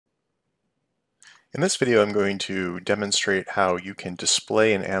In this video, I'm going to demonstrate how you can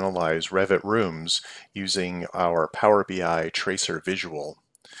display and analyze Revit rooms using our Power BI tracer visual.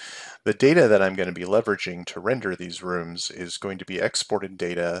 The data that I'm going to be leveraging to render these rooms is going to be exported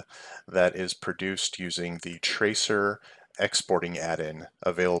data that is produced using the tracer exporting add-in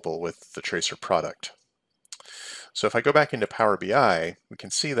available with the tracer product. So if I go back into Power BI, we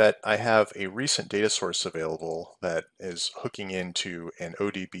can see that I have a recent data source available that is hooking into an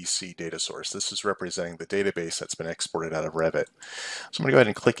ODBC data source. This is representing the database that's been exported out of Revit. So I'm going to go ahead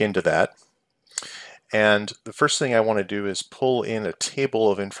and click into that. And the first thing I want to do is pull in a table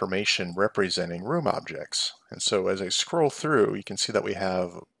of information representing room objects. And so as I scroll through, you can see that we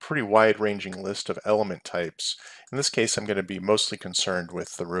have a pretty wide-ranging list of element types. In this case, I'm going to be mostly concerned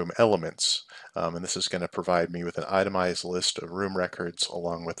with the room elements. And this is going to provide me with an itemized list of room records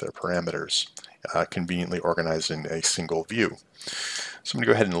along with their parameters, conveniently organized in a single view. So I'm going to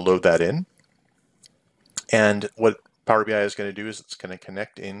go ahead and load that in. And what Power BI is going to do is it's going to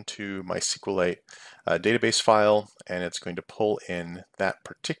connect into my SQLite database file, and it's going to pull in that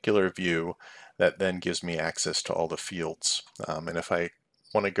particular view that then gives me access to all the fields. And if I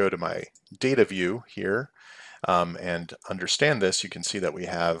want to go to my data view here and understand this, you can see that we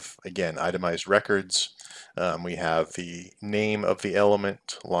have, again, itemized records. We have the name of the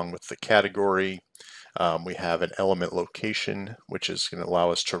element along with the category. We have an element location, which is going to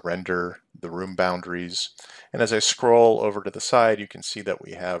allow us to render the room boundaries. And as I scroll over to the side, you can see that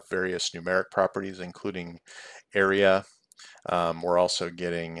we have various numeric properties, including area. We're also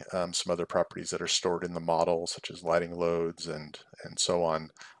getting some other properties that are stored in the model, such as lighting loads and so on,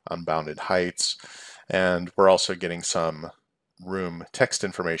 unbounded heights. And we're also getting some room text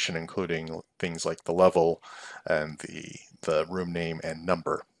information, including things like the level and the room name and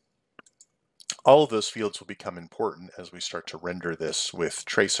number. All of those fields will become important as we start to render this with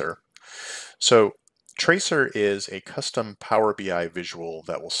Tracer. So Tracer is a custom Power BI visual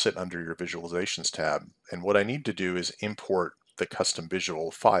that will sit under your Visualizations tab. And what I need to do is import the custom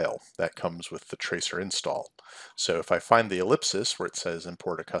visual file that comes with the Tracer install. So if I find the ellipsis where it says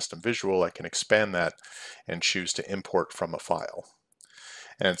import a custom visual, I can expand that and choose to import from a file.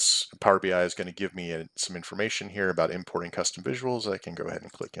 And Power BI is going to give me some information here about importing custom visuals. I can go ahead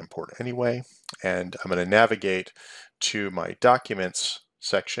and click import anyway. And I'm going to navigate to my documents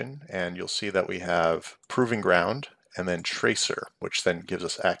section, and you'll see that we have Proving Ground and then Tracer, which then gives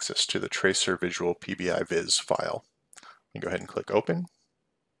us access to the Tracer Visual PBI Viz file. You go ahead and click open,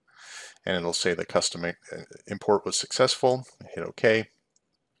 and it'll say the custom import was successful. Hit OK.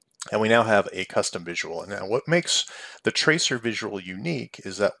 And we now have a custom visual. And now what makes the tracer visual unique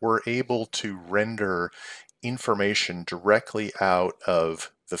is that we're able to render information directly out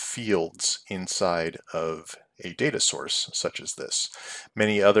of the fields inside of a data source such as this.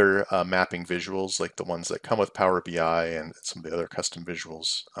 Many other mapping visuals, like the ones that come with Power BI and some of the other custom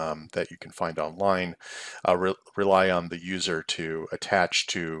visuals that you can find online, rely on the user to attach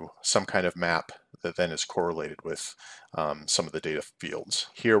to some kind of map that then is correlated with some of the data fields.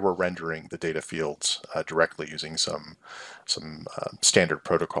 Here we're rendering the data fields directly using some standard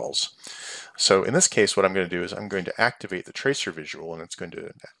protocols. So in this case, what I'm going to do is I'm going to activate the tracer visual, and it's going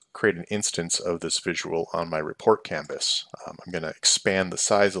to create an instance of this visual on my report canvas. I'm going to expand the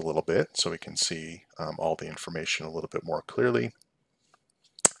size a little bit so we can see all the information a little bit more clearly.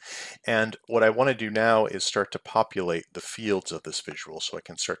 And what I want to do now is start to populate the fields of this visual so I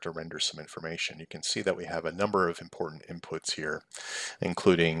can start to render some information. You can see that we have a number of important inputs here,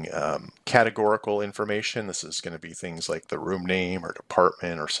 including categorical information. This is going to be things like the room name or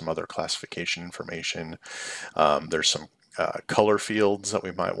department or some other classification information. There's some color fields that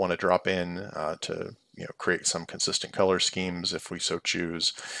we might want to drop in to create some consistent color schemes if we so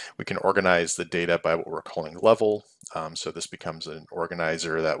choose. We can organize the data by what we're calling level. So this becomes an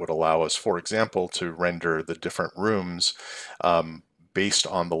organizer that would allow us, for example, to render the different rooms based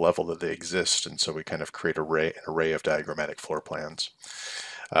on the level that they exist. And so we kind of create an array of diagrammatic floor plans.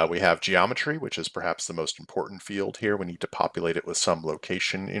 We have geometry, which is perhaps the most important field here. We need to populate it with some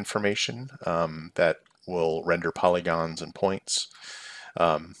location information that will render polygons and points.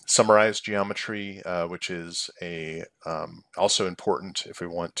 Summarized geometry, which is also important if we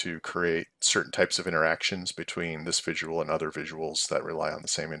want to create certain types of interactions between this visual and other visuals that rely on the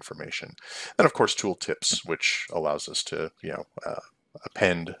same information. Then, of course, tooltips, which allows us to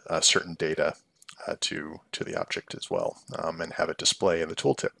append certain data to the object as well and have it display in the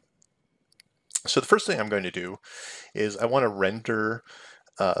tooltip. So the first thing I'm going to do is I want to render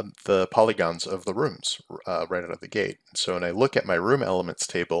the polygons of the rooms right out of the gate. So when I look at my room elements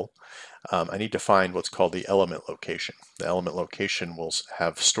table, I need to find what's called the element location. The element location will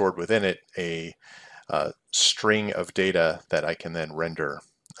have stored within it a string of data that I can then render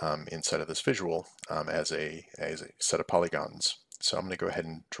inside of this visual as a set of polygons. So I'm going to go ahead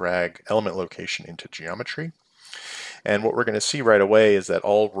and drag element location into geometry. And what we're going to see right away is that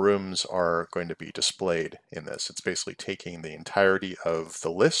all rooms are going to be displayed in this. It's basically taking the entirety of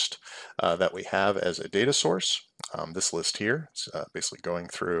the list that we have as a data source. This list here is basically going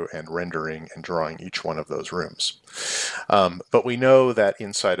through and rendering and drawing each one of those rooms. But we know that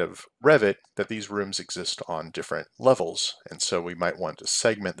inside of Revit that these rooms exist on different levels, and so we might want to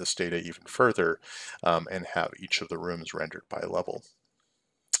segment this data even further and have each of the rooms rendered by level.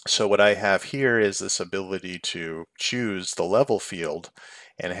 So what I have here is this ability to choose the level field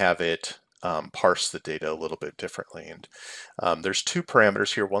and have it parse the data a little bit differently. And there's two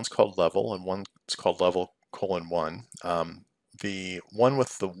parameters here. One's called level and one's called level:1. The one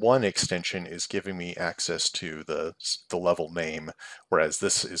with the 1 extension is giving me access to the level name, whereas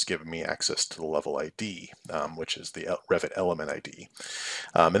this is giving me access to the level ID, which is the Revit element ID.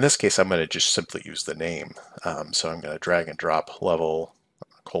 In this case, I'm going to just simply use the name. So I'm going to drag and drop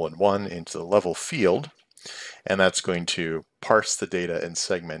level:1 into the level field, and that's going to parse the data and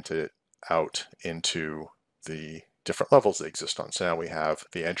segment it out into the different levels that exist on. So now we have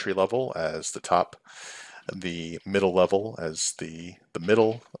the entry level as the top, the middle level as the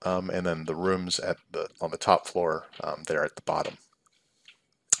middle, and then the rooms on the top floor there at the bottom.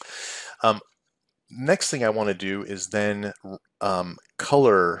 Next thing I want to do is then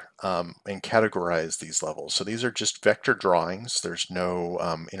color and categorize these levels. So these are just vector drawings. There's no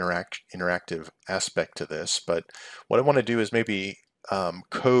interactive aspect to this, but what I want to do is maybe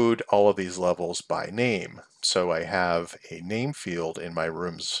code all of these levels by name. So I have a name field in my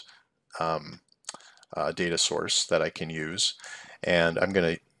rooms data source that I can use, and I'm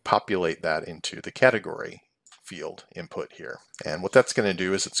going to populate that into the category field input here. And what that's going to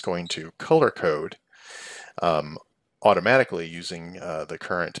do is it's going to color code automatically using the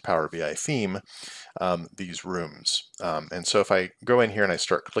current Power BI theme these rooms. And so if I go in here and I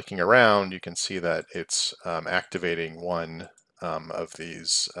start clicking around, you can see that it's activating one of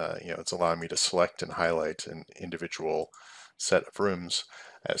these, it's allowing me to select and highlight an individual set of rooms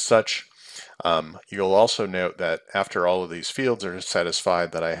as such. You'll also note that after all of these fields are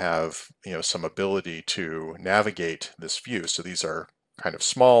satisfied that I have some ability to navigate this view. So these are kind of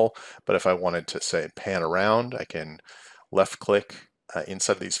small, but if I wanted to say pan around, I can left click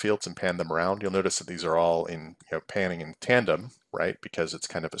inside of these fields and pan them around. You'll notice that these are all in panning in tandem, right? Because it's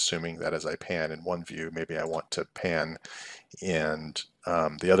kind of assuming that as I pan in one view, maybe I want to pan and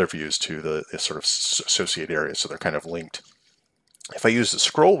the other views to the sort of associated areas, so they're kind of linked. If I use the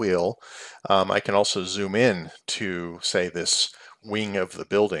scroll wheel, I can also zoom in to, say, this wing of the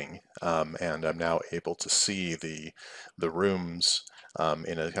building, and I'm now able to see the rooms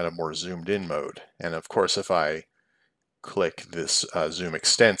in a kind of more zoomed in mode. And of course, if I click this zoom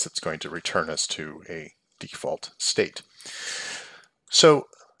extents, it's going to return us to a default state. So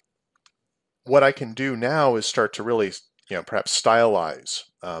what I can do now is start to really, perhaps stylize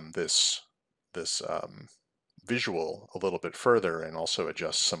this visual a little bit further and also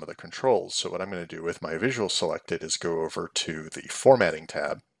adjust some of the controls. So what I'm going to do with my visual selected is go over to the Formatting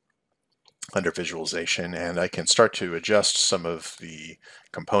tab under Visualization, and I can start to adjust some of the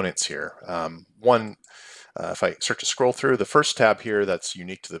components here. If I start to scroll through, the first tab here that's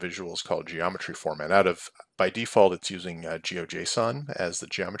unique to the visual is called Geometry Format. By default, it's using GeoJSON as the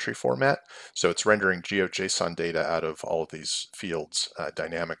geometry format, so it's rendering GeoJSON data out of all of these fields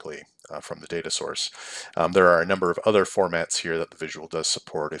dynamically from the data source. There are a number of other formats here that the visual does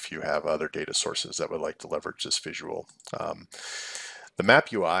support if you have other data sources that would like to leverage this visual. The map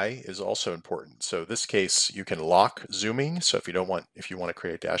UI is also important. So in this case, you can lock zooming. So if you want to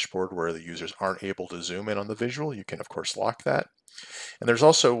create a dashboard where the users aren't able to zoom in on the visual, you can of course lock that. And there's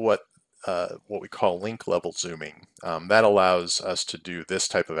also what we call link level zooming. That allows us to do this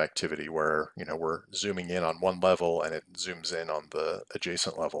type of activity where we're zooming in on one level and it zooms in on the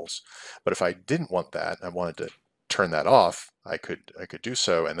adjacent levels. But if I didn't want that, I wanted to turn that off, I could do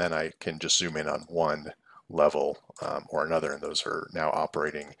so, and then I can just zoom in on one level or another, and those are now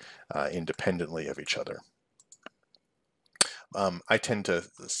operating independently of each other. I tend to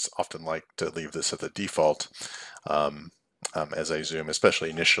often like to leave this at the default as I zoom, especially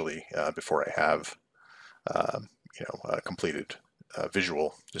initially before I have a completed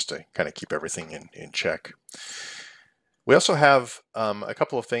visual, just to kind of keep everything in check. We also have a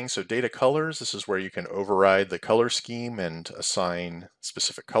couple of things. So data colors, this is where you can override the color scheme and assign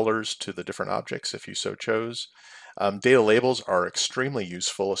specific colors to the different objects if you so chose. Data labels are extremely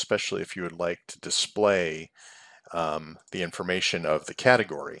useful, especially if you would like to display the information of the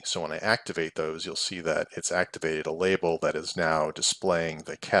category. So when I activate those, you'll see that it's activated a label that is now displaying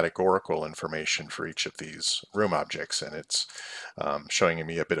the categorical information for each of these room objects, and it's showing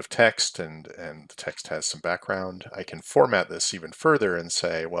me a bit of text, and the text has some background. I can format this even further and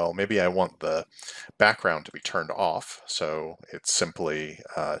say, well, maybe I want the background to be turned off, so it's simply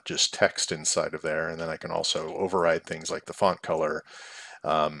just text inside of there, and then I can also override things like the font color.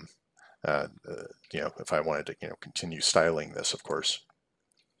 Um, uh, if I wanted to, continue styling this, of course.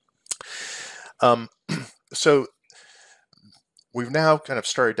 So we've now kind of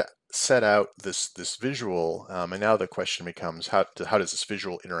started to set out this visual, and now the question becomes how does this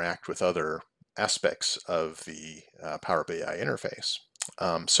visual interact with other aspects of the Power BI interface?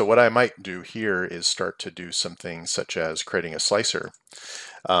 So what I might do here is start to do some things such as creating a slicer,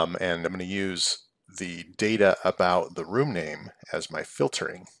 and I'm going to use the data about the room name as my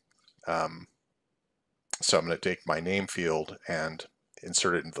filtering. So I'm going to take my name field and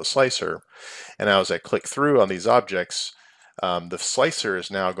insert it into the slicer. And now as I click through on these objects, the slicer is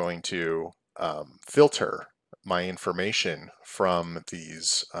now going to filter my information from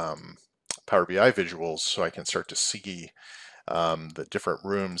these Power BI visuals, so I can start to see the different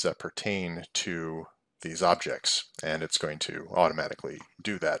rooms that pertain to these objects, and it's going to automatically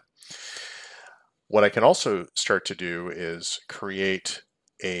do that. What I can also start to do is create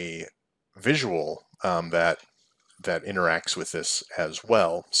a visual that interacts with this as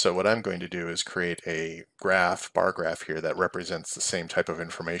well. So what I'm going to do is create a bar graph here that represents the same type of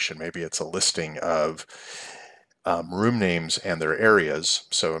information. Maybe it's a listing of room names and their areas.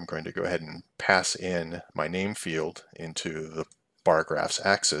 So I'm going to go ahead and pass in my name field into the bar graph's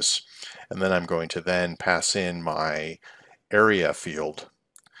axis, and then I'm going to then pass in my area field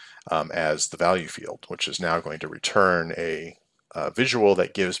as the value field, which is now going to return a visual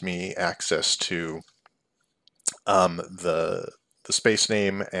that gives me access to the space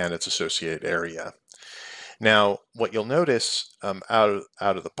name and its associated area. Now, what you'll notice out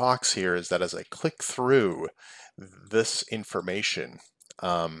of the box here is that as I click through this information,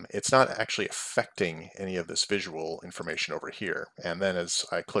 it's not actually affecting any of this visual information over here. And then as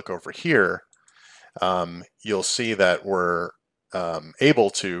I click over here, you'll see that we're able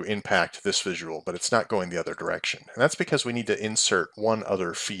to impact this visual, but it's not going the other direction. And that's because we need to insert one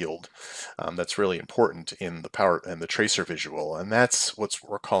other field that's really important in the tracer visual, and that's what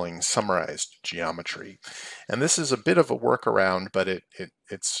we're calling summarized geometry. And this is a bit of a workaround, but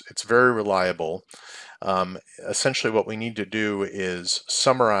it's very reliable. Essentially, what we need to do is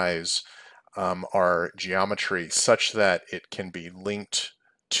summarize our geometry such that it can be linked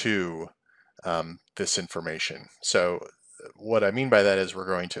to this information. So what I mean by that is we're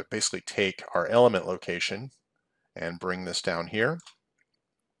going to basically take our element location and bring this down here.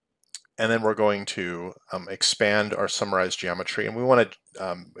 And then we're going to expand our summarized geometry. And we want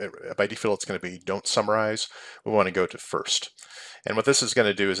to, by default, it's going to be don't summarize. We want to go to first. And what this is going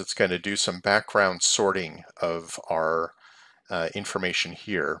to do is it's going to do some background sorting of our information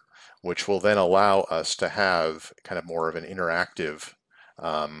here, which will then allow us to have kind of more of an interactive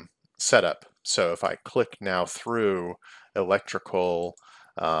setup. So if I click now through electrical,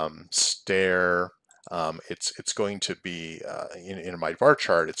 stair, it's going to be, in my bar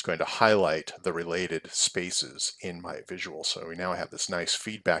chart, it's going to highlight the related spaces in my visual. So we now have this nice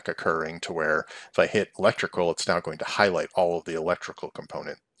feedback occurring to where if I hit electrical, it's now going to highlight all of the electrical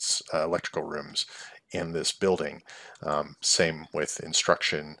components, electrical rooms in this building. Same with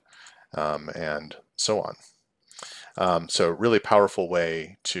instruction and so on. So really powerful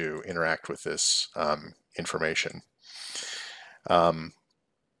way to interact with this information.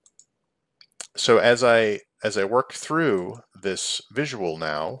 So as I work through this visual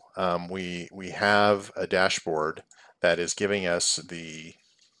now, we have a dashboard that is giving us the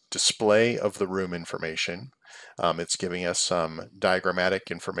display of the room information. It's giving us some diagrammatic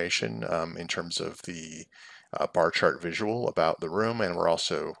information in terms of the bar chart visual about the room, and we're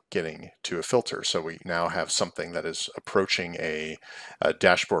also getting to a filter. So we now have something that is approaching a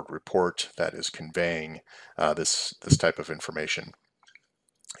dashboard report that is conveying this type of information,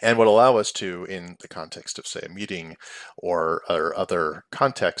 and would allow us to, in the context of, say, a meeting or other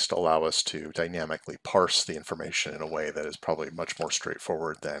context, allow us to dynamically parse the information in a way that is probably much more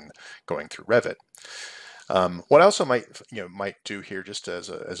straightforward than going through Revit. What I also might do here, just as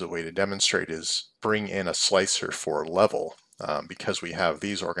a way to demonstrate, is bring in a slicer for level. Because we have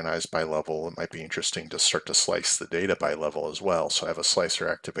these organized by level, it might be interesting to start to slice the data by level as well. So I have a slicer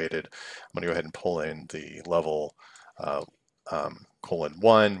activated. I'm going to go ahead and pull in the level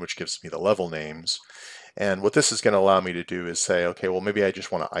 :1, which gives me the level names. And what this is going to allow me to do is say, okay, well, maybe I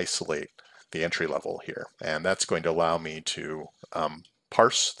just want to isolate the entry level here. And that's going to allow me to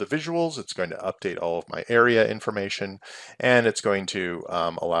parse the visuals. It's going to update all of my area information, and it's going to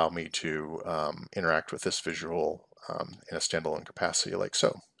allow me to interact with this visual in a standalone capacity like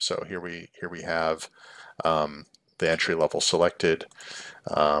so. So here we have the entry level selected,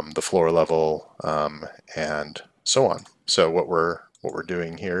 the floor level, and so on. So what we're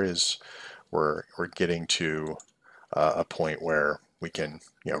doing here is we're getting to a point where we can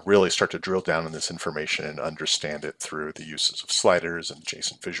really start to drill down on this information and understand it through the uses of sliders and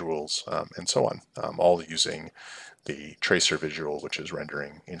adjacent visuals and so on, all using the tracer visual, which is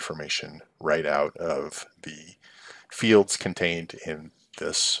rendering information right out of the fields contained in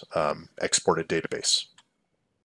this exported database.